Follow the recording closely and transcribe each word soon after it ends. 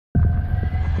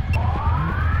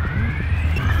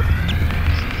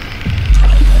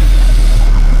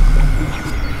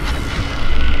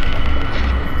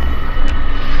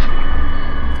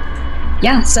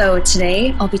Yeah, so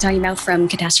today I'll be talking about from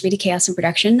catastrophe to chaos in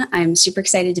production. I'm super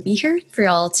excited to be here for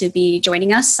y'all to be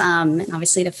joining us and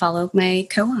obviously to follow my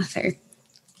co-author.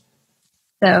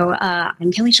 So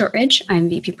I'm Kelly Shortridge. I'm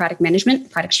VP Product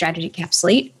Management, Product Strategy at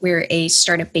Capsulate. We're a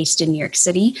startup based in New York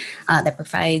City that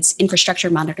provides infrastructure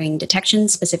monitoring detection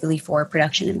specifically for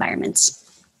production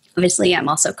environments. Obviously, I'm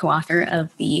also co-author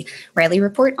of the Riley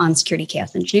Report on Security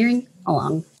Chaos Engineering,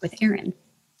 along with Aaron.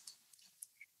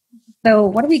 So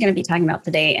what are we going to be talking about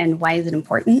today and why is it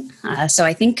important? So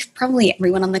I think probably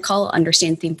everyone on the call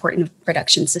understands the importance of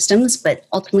production systems, but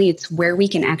ultimately it's where we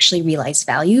can actually realize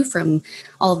value from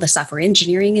all of the software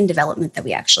engineering and development that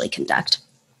we actually conduct.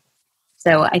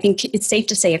 So I think it's safe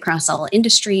to say across all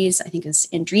industries, I think as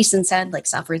Andreessen said, like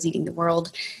software is eating the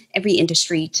world, every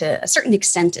industry to a certain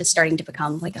extent is starting to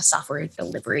become like a software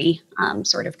delivery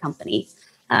sort of company.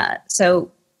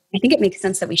 So I think it makes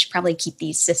sense that we should probably keep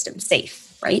these systems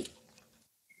safe, right?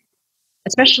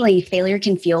 Especially failure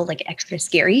can feel like extra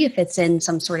scary if it's in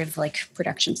some sort of like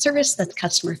production service that's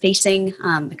customer facing,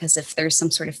 because if there's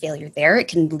some sort of failure there, it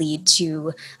can lead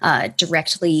to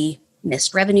directly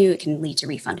missed revenue. It can lead to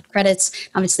refunded credits.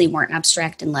 Obviously, more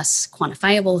abstract and less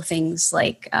quantifiable things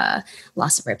like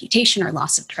loss of reputation or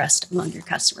loss of trust among your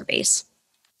customer base.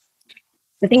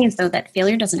 The thing is, though, that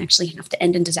failure doesn't actually have to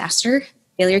end in disaster.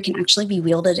 Failure can actually be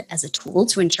wielded as a tool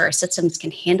to ensure our systems can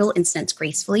handle incidents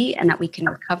gracefully and that we can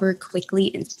recover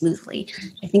quickly and smoothly,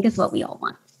 which I think is what we all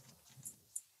want.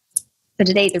 So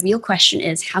today, the real question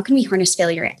is, how can we harness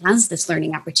failure as this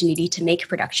learning opportunity to make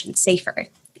production safer?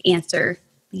 The answer,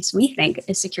 at least we think,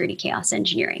 is security chaos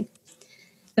engineering.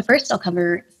 So first, I'll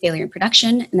cover failure in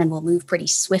production, and then we'll move pretty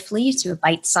swiftly to a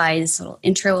bite-sized little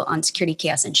intro on security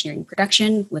chaos engineering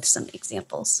production with some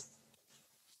examples.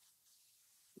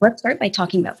 Let's start by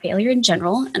talking about failure in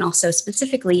general and also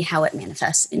specifically how it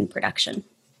manifests in production.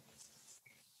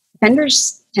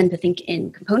 Vendors tend to think in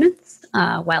components,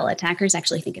 while attackers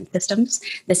actually think in systems.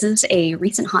 This is a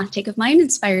recent hot take of mine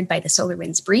inspired by the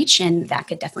SolarWinds breach, and that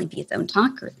could definitely be its own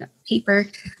talk or its own paper.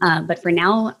 But for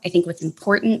now, I think what's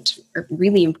important, or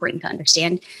really important to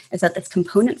understand, is that this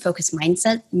component-focused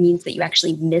mindset means that you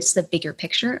actually miss the bigger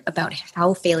picture about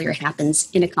how failure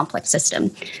happens in a complex system.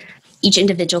 Each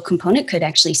individual component could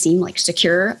actually seem like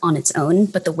secure on its own,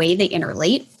 but the way they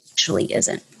interrelate actually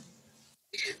isn't.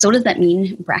 So what does that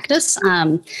mean in practice?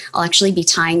 I'll actually be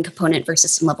tying component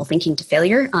versus system level thinking to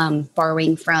failure,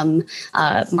 borrowing from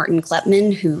Martin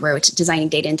Kleppmann, who wrote Designing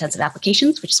Data-Intensive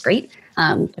Applications, which is great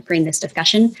to frame this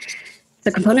discussion. So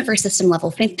component versus system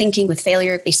level thinking with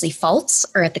failure, basically faults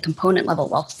are at the component level,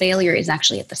 while failure is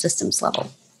actually at the systems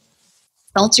level.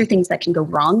 Faults are things that can go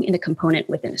wrong in a component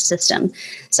within a system.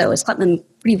 So as Kleppmann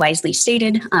pretty wisely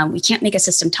stated, we can't make a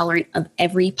system tolerant of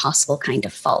every possible kind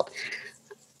of fault.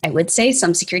 I would say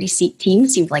some security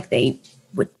teams seem like they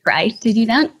would try to do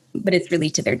that, but it's really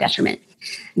to their detriment.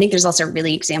 I think there's also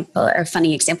a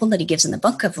funny example that he gives in the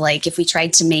book of like, if we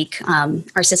tried to make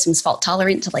our systems fault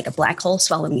tolerant to like a black hole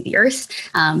swallowing the earth,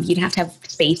 you'd have to have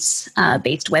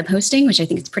space-based web hosting, which I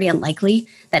think it's pretty unlikely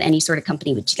that any sort of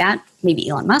company would do that. Maybe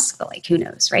Elon Musk, but like, who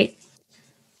knows, right?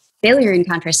 Failure, in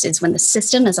contrast, is when the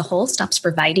system as a whole stops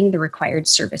providing the required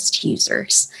service to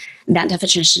users. And that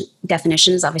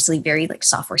definition is obviously very like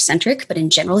software centric, but in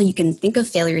general, you can think of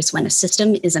failures when a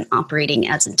system isn't operating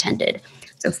as intended.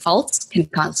 So faults can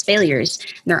cause failures.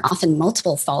 And there are often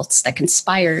multiple faults that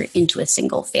conspire into a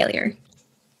single failure.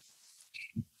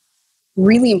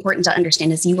 Really important to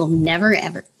understand is you will never,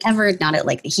 ever, ever, not at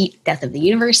like the heat death of the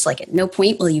universe, like at no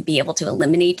point will you be able to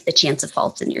eliminate the chance of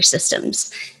faults in your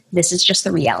systems. This is just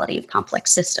the reality of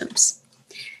complex systems.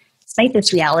 Despite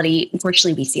this reality,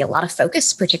 unfortunately, we see a lot of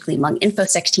focus, particularly among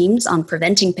InfoSec teams, on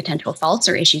preventing potential faults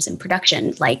or issues in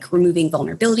production, like removing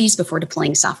vulnerabilities before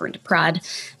deploying software into prod.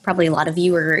 Probably a lot of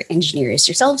you are engineers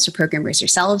yourselves or programmers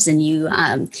yourselves, and you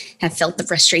have felt the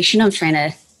frustration of trying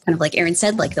to, kind of like Aaron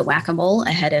said, like the whack-a-mole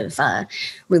ahead of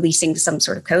releasing some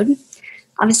sort of code.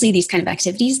 Obviously, these kind of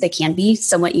activities, they can be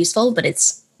somewhat useful, but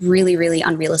it's really, really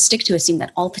unrealistic to assume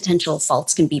that all potential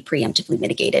faults can be preemptively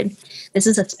mitigated. This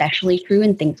is especially true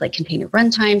in things like container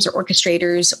runtimes or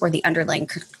orchestrators or the underlying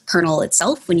kernel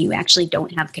itself when you actually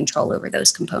don't have control over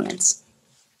those components.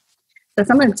 So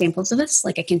some examples of this,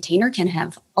 like a container can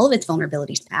have all of its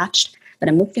vulnerabilities patched, but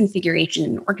a misconfiguration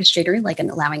in an orchestrator, like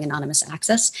allowing anonymous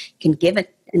access, can give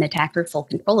an attacker full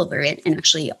control over it and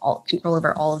actually control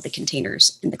over all of the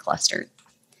containers in the cluster.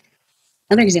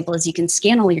 Another example is you can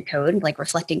scan all your code, like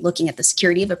looking at the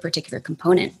security of a particular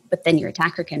component, but then your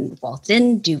attacker can waltz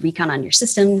in, do recon on your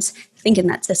systems, think in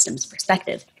that system's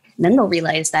perspective. And then they'll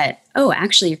realize that, oh,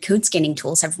 actually your code scanning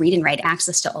tools have read and write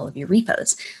access to all of your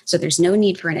repos. So there's no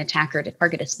need for an attacker to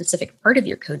target a specific part of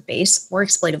your code base or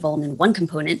exploit a vuln in one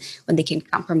component when they can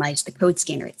compromise the code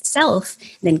scanner itself,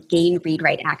 and then gain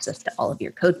read-write access to all of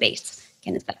your code base.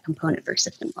 Again, it's that component or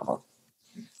system level.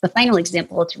 The final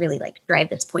example to really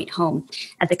drive this point home,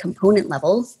 at the component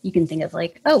level, you can think of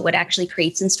what actually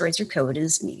creates and stores your code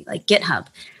is maybe like GitHub,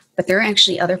 but there are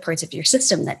actually other parts of your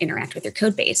system that interact with your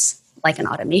code base, like an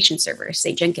automation server,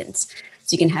 say Jenkins.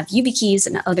 So you can have YubiKeys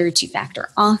and other two-factor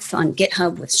auth on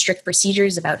GitHub with strict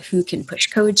procedures about who can push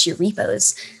code to your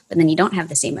repos, but then you don't have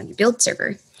the same on your build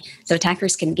server. So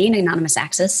attackers can gain anonymous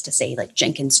access to, say,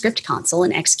 Jenkins script console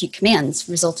and execute commands,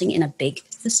 resulting in a big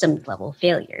systems-level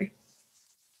failure.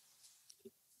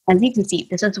 As you can see,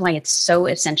 this is why it's so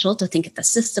essential to think at the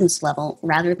systems level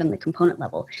rather than the component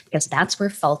level, because that's where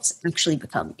faults actually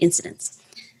become incidents.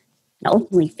 And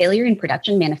ultimately, failure in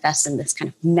production manifests in this kind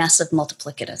of mess of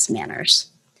multiplicitous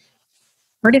manners.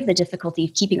 Part of the difficulty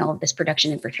of keeping all of this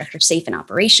production infrastructure safe and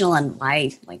operational, and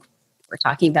why we're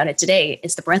talking about it today,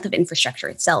 is the breadth of infrastructure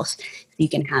itself. You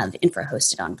can have infra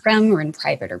hosted on-prem or in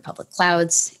private or public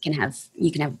clouds.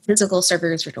 You can have physical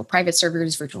servers, virtual private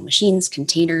servers, virtual machines,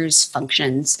 containers,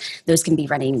 functions. Those can be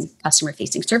running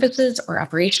customer-facing services or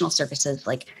operational services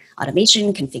like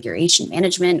automation, configuration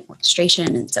management,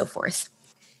 orchestration, and so forth.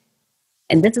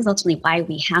 And this is ultimately why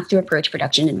we have to approach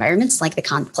production environments like the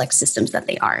complex systems that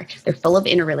they are. They're full of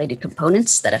interrelated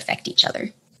components that affect each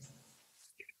other.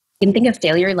 You can think of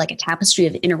failure like a tapestry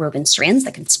of interwoven strands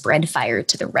that can spread fire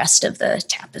to the rest of the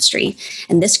tapestry.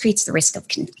 And this creates the risk of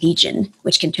contagion,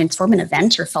 which can transform an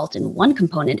event or fault in one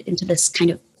component into this kind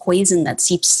of poison that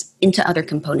seeps into other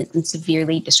components and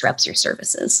severely disrupts your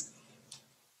services.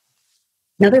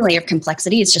 Another layer of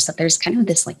complexity is just that there's kind of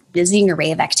this dizzying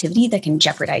array of activity that can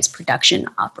jeopardize production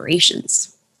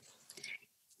operations.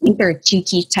 I think there are two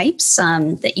key types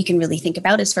that you can really think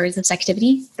about as far as this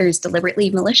activity. There's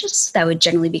deliberately malicious, that would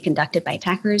generally be conducted by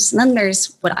attackers. And then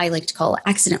there's what I like to call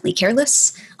accidentally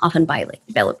careless, often by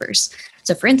developers.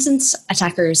 So for instance,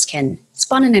 attackers can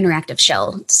spawn an interactive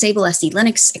shell, disable SD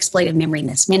Linux, exploit a memory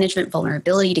mismanagement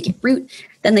vulnerability to get root,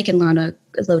 then they can load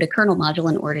a kernel module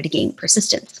in order to gain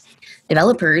persistence.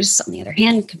 Developers, on the other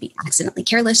hand, could be accidentally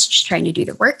careless, just trying to do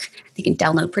their work. They can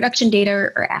download production data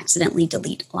or accidentally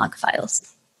delete log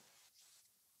files.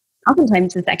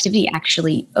 Oftentimes, this activity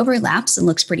actually overlaps and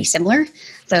looks pretty similar.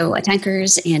 So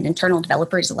attackers and internal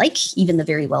developers alike, even the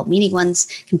very well-meaning ones,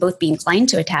 can both be inclined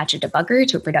to attach a debugger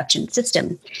to a production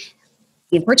system.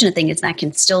 The unfortunate thing is that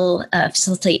can still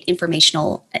facilitate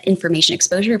information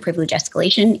exposure, privilege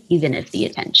escalation, even if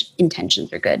the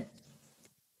intentions are good.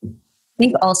 I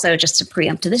think also, just to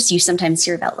preempt to this, you sometimes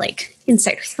hear about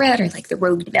insider threat or the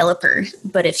rogue developer.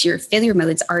 But if your failure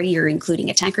modes already are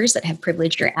including attackers that have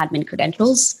privileged or admin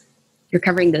credentials, you're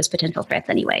covering those potential threats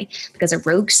anyway, because a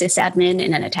rogue sysadmin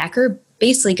and an attacker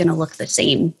basically going to look the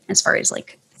same as far as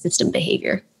system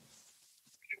behavior.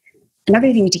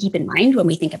 Another thing to keep in mind when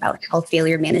we think about how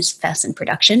failure manifests in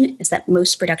production is that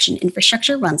most production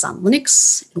infrastructure runs on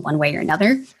Linux in one way or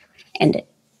another, and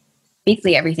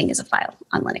basically everything is a file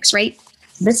on Linux, right?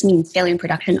 This means failure in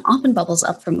production often bubbles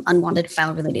up from unwanted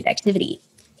file-related activity.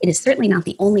 It is certainly not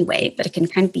the only way, but it can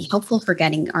kind of be helpful for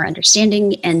getting our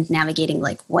understanding and navigating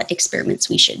what experiments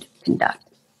we should conduct.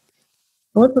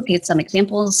 So let's look at some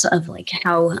examples of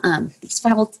how these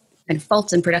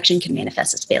faults in production can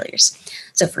manifest as failures.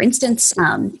 So for instance,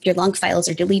 if your log files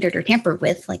are deleted or tampered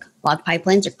with, log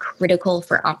pipelines are critical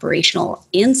for operational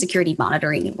and security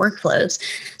monitoring and workflows.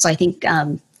 So I think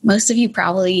most of you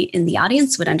probably in the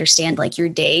audience would understand your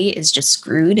day is just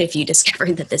screwed if you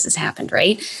discovered that this has happened,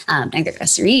 right? Neither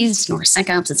SREs nor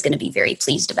SecOps is going to be very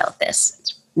pleased about this.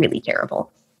 It's really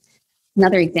terrible.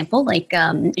 Another example,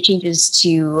 changes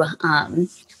to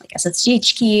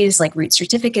SSH keys, root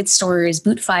certificate stores,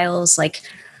 boot files,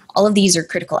 all of these are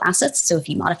critical assets. So if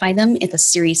you modify them, it's a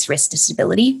serious risk to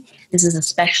stability. This is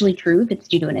especially true if it's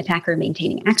due to an attacker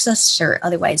maintaining access or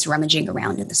otherwise rummaging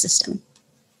around in the system.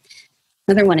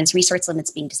 Another one is resource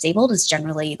limits being disabled is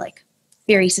generally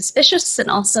very suspicious and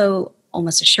also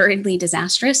almost assuredly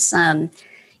disastrous.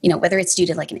 Whether it's due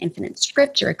to an infinite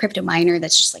script or a crypto miner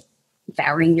that's just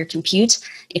devouring your compute.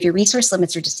 If your resource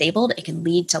limits are disabled, it can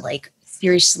lead to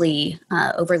seriously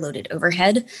overloaded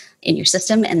overhead in your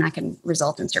system, and that can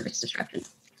result in service disruption.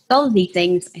 All of these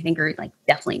things I think are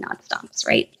definitely not stomps,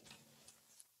 right?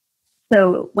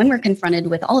 So when we're confronted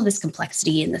with all of this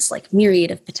complexity and this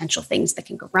myriad of potential things that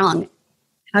can go wrong,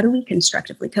 how do we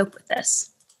constructively cope with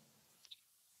this?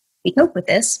 We cope with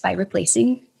this by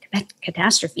replacing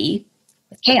catastrophe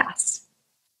with chaos.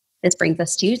 This brings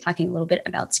us to talking a little bit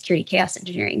about security chaos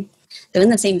engineering. So in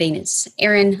the same vein as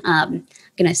Aaron, I'm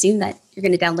going to assume that you're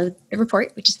going to download the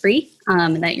report, which is free,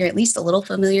 and that you're at least a little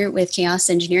familiar with chaos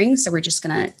engineering. So we're just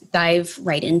going to dive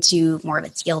right into more of a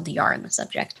TLDR on the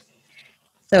subject.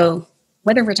 So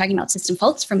whether we're talking about system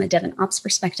faults from a dev and ops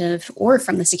perspective or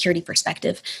from the security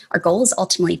perspective, our goal is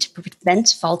ultimately to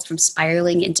prevent faults from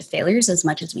spiraling into failures as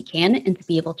much as we can and to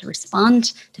be able to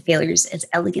respond to failures as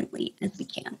elegantly as we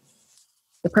can.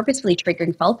 The purposefully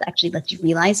triggering faults actually lets you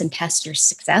realize and test your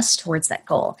success towards that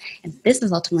goal. And this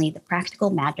is ultimately the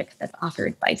practical magic that's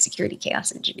offered by security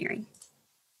chaos engineering.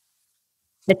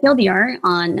 The TLDR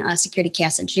on security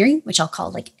chaos engineering, which I'll call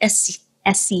like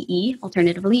SCE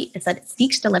alternatively, is that it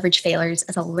seeks to leverage failures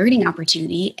as a learning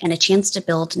opportunity and a chance to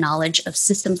build knowledge of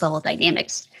systems level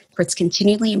dynamics towards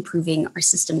continually improving our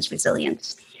system's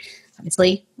resilience.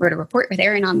 Obviously, wrote a report with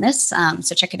Aaron on this,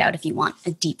 so check it out if you want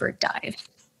a deeper dive.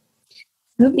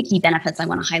 Some of the key benefits I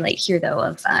want to highlight here, though,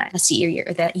 of SCE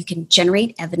are that you can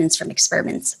generate evidence from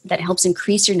experiments that helps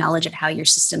increase your knowledge of how your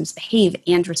systems behave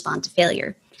and respond to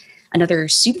failure. Another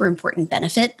super important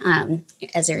benefit,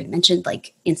 as Aaron mentioned,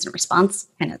 like incident response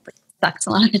kind of sucks a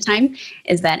lot of the time,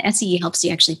 is that SCE helps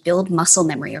you actually build muscle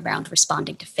memory around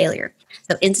responding to failure.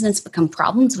 So incidents become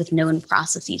problems with known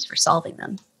processes for solving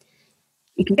them.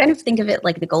 You can kind of think of it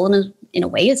like the goal in a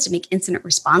way is to make incident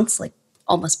response like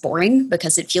almost boring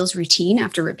because it feels routine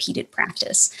after repeated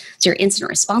practice. So your incident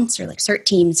response or like cert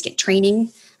teams get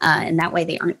training, and that way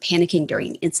they aren't panicking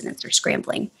during incidents or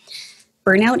scrambling.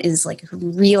 Burnout is like a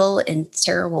real and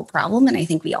terrible problem, and I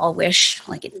think we all wish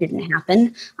like it didn't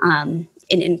happen in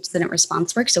incident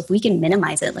response work. So if we can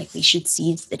minimize it, like we should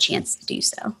seize the chance to do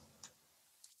so.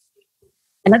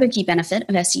 Another key benefit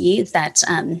of SCE is that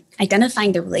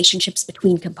identifying the relationships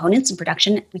between components in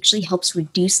production actually helps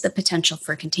reduce the potential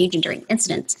for contagion during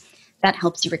incidents. That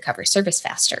helps you recover service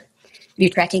faster. If you're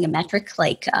tracking a metric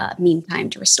like mean time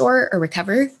to restore or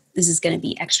recover, this is going to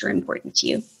be extra important to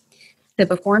you. So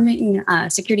performing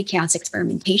security chaos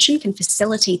experimentation can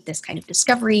facilitate this kind of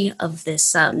discovery of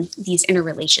these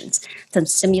interrelations. So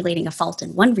simulating a fault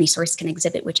in one resource can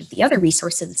exhibit which of the other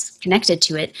resources connected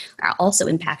to it are also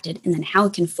impacted, and then how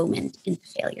it can foment into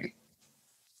failure.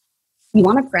 You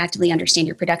want to proactively understand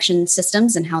your production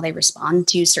systems and how they respond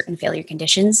to certain failure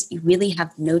conditions. You really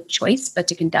have no choice but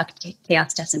to conduct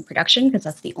chaos tests in production because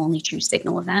that's the only true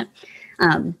signal of that.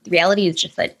 The reality is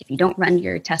just that if you don't run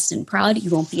your tests in prod,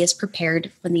 you won't be as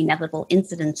prepared when the inevitable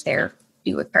incidents there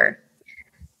do occur.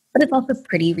 But it's also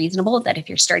pretty reasonable that if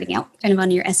you're starting out kind of on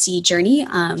your SCE journey,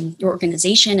 your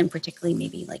organization and particularly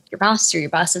maybe like your boss or your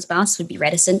boss's boss would be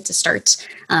reticent to start,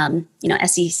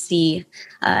 SCE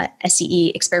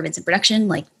experiments in production,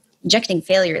 like injecting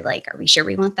failure, like, are we sure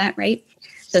we want that, right?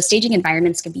 So staging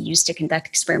environments can be used to conduct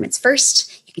experiments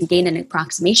first. You can gain an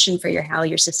approximation for how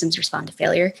your systems respond to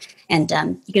failure. And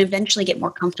you can eventually get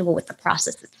more comfortable with the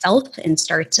process itself and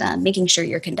start making sure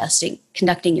you're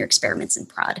conducting your experiments in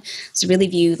prod. So really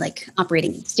view like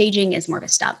operating and staging as more of a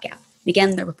stopgap.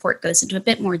 Again, the report goes into a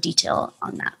bit more detail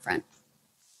on that front.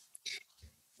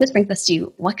 This brings us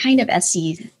to what kind of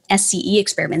SCE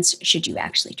experiments should you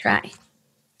actually try?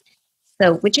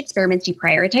 So which experiments you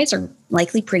prioritize are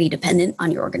likely pretty dependent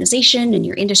on your organization and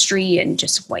your industry and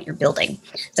just what you're building.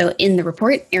 So in the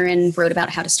report, Aaron wrote about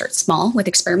how to start small with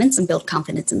experiments and build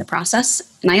confidence in the process.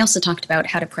 And I also talked about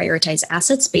how to prioritize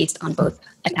assets based on both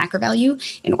attacker value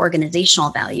and organizational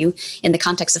value in the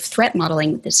context of threat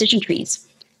modeling with decision trees.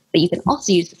 But you can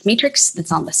also use this matrix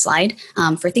that's on the slide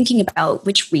for thinking about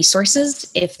which resources,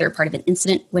 if they're part of an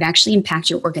incident, would actually impact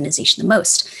your organization the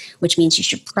most, which means you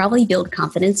should probably build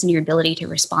confidence in your ability to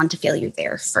respond to failure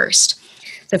there first.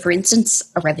 So for instance,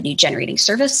 a revenue generating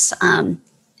service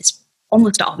is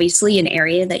almost obviously an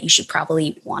area that you should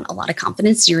probably want a lot of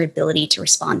confidence in your ability to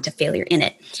respond to failure in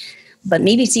it. But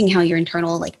maybe seeing how your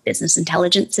internal like business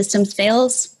intelligence systems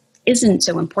fails isn't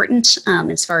so important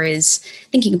as far as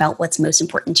thinking about what's most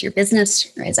important to your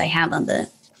business, or as I have on the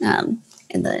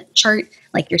in the chart,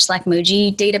 like your Slack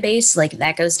emoji database, like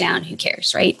that goes down, who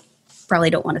cares, right?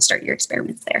 Probably don't want to start your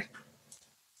experiments there.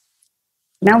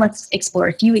 Now let's explore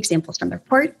a few examples from the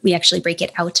report. We actually break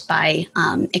it out by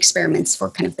experiments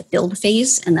for kind of the build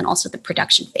phase and then also the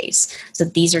production phase. So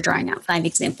these are drawing out 5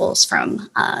 examples from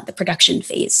the production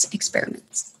phase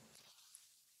experiments.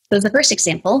 So as the first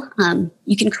example,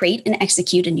 you can create and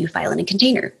execute a new file in a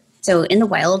container. So in the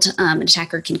wild, an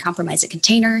attacker can compromise a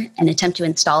container and attempt to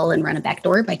install and run a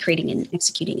backdoor by creating and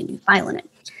executing a new file in it.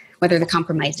 Whether they're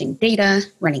compromising data,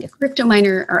 running a crypto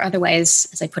miner, or otherwise,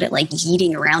 as I put it, like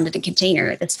yeeting around in a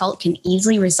container, this fault can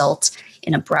easily result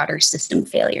in a broader system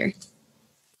failure.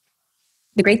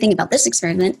 The great thing about this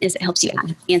experiment is it helps you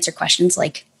answer questions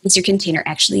like, is your container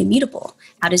actually immutable?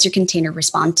 How does your container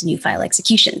respond to new file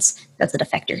executions? Does it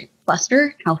affect your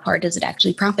cluster? How far does it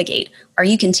actually propagate? Are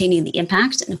you containing the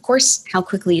impact? And of course, how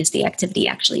quickly is the activity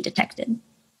actually detected?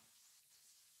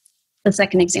 The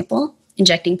second example,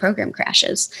 injecting program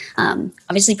crashes.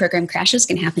 Obviously, program crashes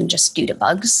can happen just due to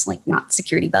bugs, like not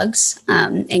security bugs,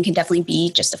 and can definitely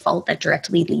be just a fault that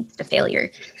directly leads to failure.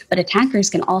 But attackers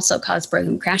can also cause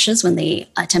program crashes when they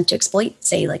attempt to exploit,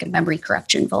 say, like a memory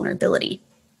corruption vulnerability.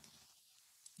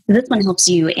 This one helps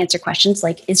you answer questions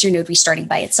like, is your node restarting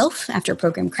by itself after a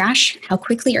program crash? How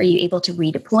quickly are you able to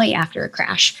redeploy after a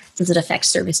crash? Does it affect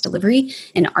service delivery?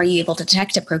 And are you able to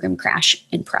detect a program crash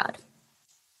in prod?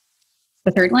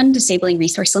 The third one, disabling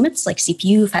resource limits like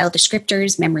CPU, file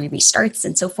descriptors, memory restarts,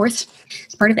 and so forth.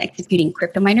 As part of executing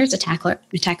crypto miners,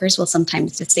 attackers will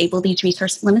sometimes disable these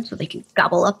resource limits so they can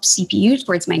gobble up CPU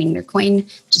towards mining their coin,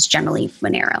 which is generally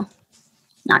Monero,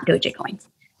 not Dogecoin.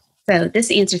 So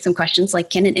this answers some questions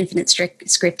like, can an infinite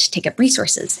script take up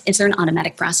resources? Is there an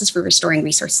automatic process for restoring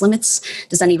resource limits?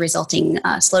 Does any resulting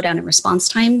slowdown in response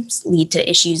times lead to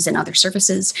issues in other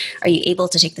services? Are you able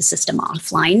to take the system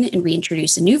offline and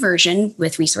reintroduce a new version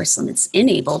with resource limits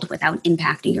enabled without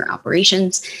impacting your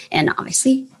operations? And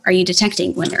obviously, are you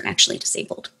detecting when they're actually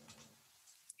disabled?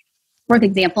 Fourth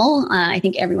example, I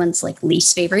think everyone's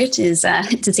least favorite is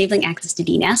disabling access to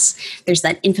DNS. There's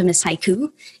that infamous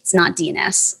haiku. It's not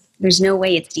DNS. There's no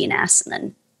way it's DNS, and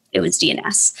then it was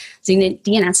DNS. So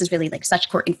DNS is really such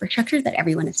core infrastructure that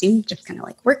everyone assumed just kind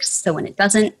of works. So when it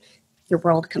doesn't, your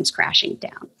world comes crashing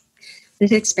down.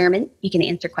 This experiment, you can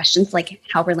answer questions like,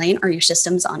 how reliant are your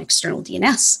systems on external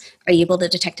DNS? Are you able to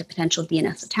detect a potential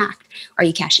DNS attack? Are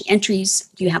you caching entries?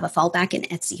 Do you have a fallback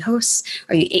in etc hosts?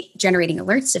 Are you generating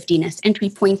alerts if DNS entry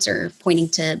points are pointing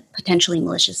to potentially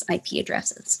malicious IP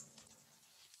addresses?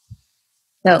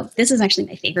 So this is actually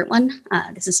my favorite one.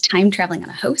 This is time traveling on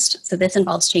a host. So this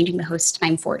involves changing the host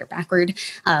time forward or backward.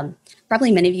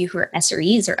 Probably many of you who are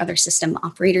SREs or other system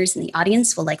operators in the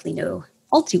audience will likely know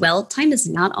all too well, time is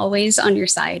not always on your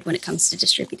side when it comes to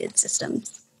distributed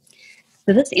systems.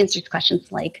 So this answers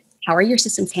questions like, how are your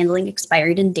systems handling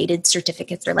expired and dated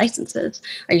certificates or licenses?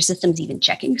 Are your systems even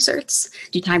checking certs?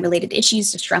 Do time-related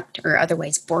issues disrupt or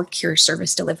otherwise bork your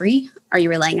service delivery? Are you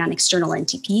relying on external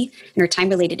NTP? And are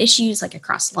time-related issues like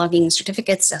across logging,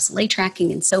 certificates, SLA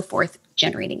tracking, and so forth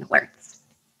generating alerts?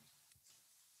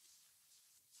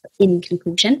 In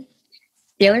conclusion,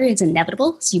 failure is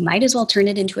inevitable, so you might as well turn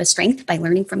it into a strength by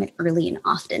learning from it early and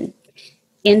often.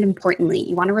 And importantly,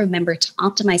 you want to remember to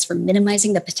optimize for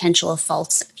minimizing the potential of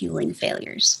faults fueling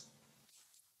failures.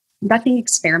 Conducting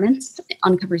experiments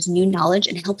uncovers new knowledge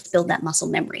and helps build that muscle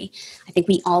memory. I think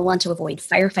we all want to avoid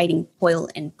firefighting, toil,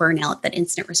 and burnout that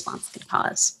incident response could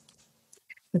cause.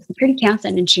 The security chaos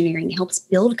engineering helps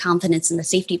build confidence in the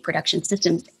safety production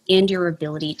systems and your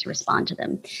ability to respond to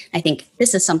them. I think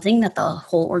this is something that the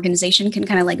whole organization can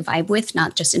kind of vibe with,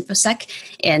 not just InfoSec.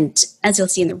 And as you'll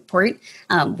see in the report,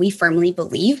 we firmly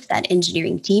believe that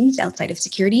engineering teams outside of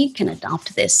security can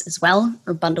adopt this as well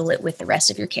or bundle it with the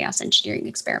rest of your chaos engineering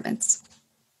experiments.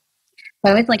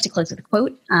 I always like to close with a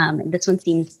quote, and this one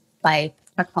seems by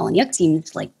Chuck Palahniuk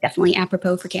seems definitely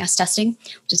apropos for chaos testing,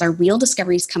 which is our real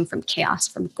discoveries come from chaos,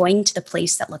 from going to the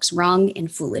place that looks wrong and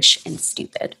foolish and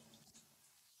stupid.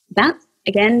 That,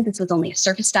 again, this was only a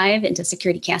surface dive into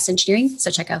security chaos engineering, so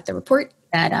check out the report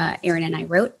that Aaron and I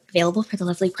wrote, available for the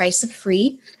lovely price of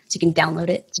free, so you can download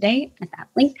it today at that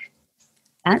link.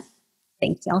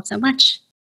 Thanks y'all so much.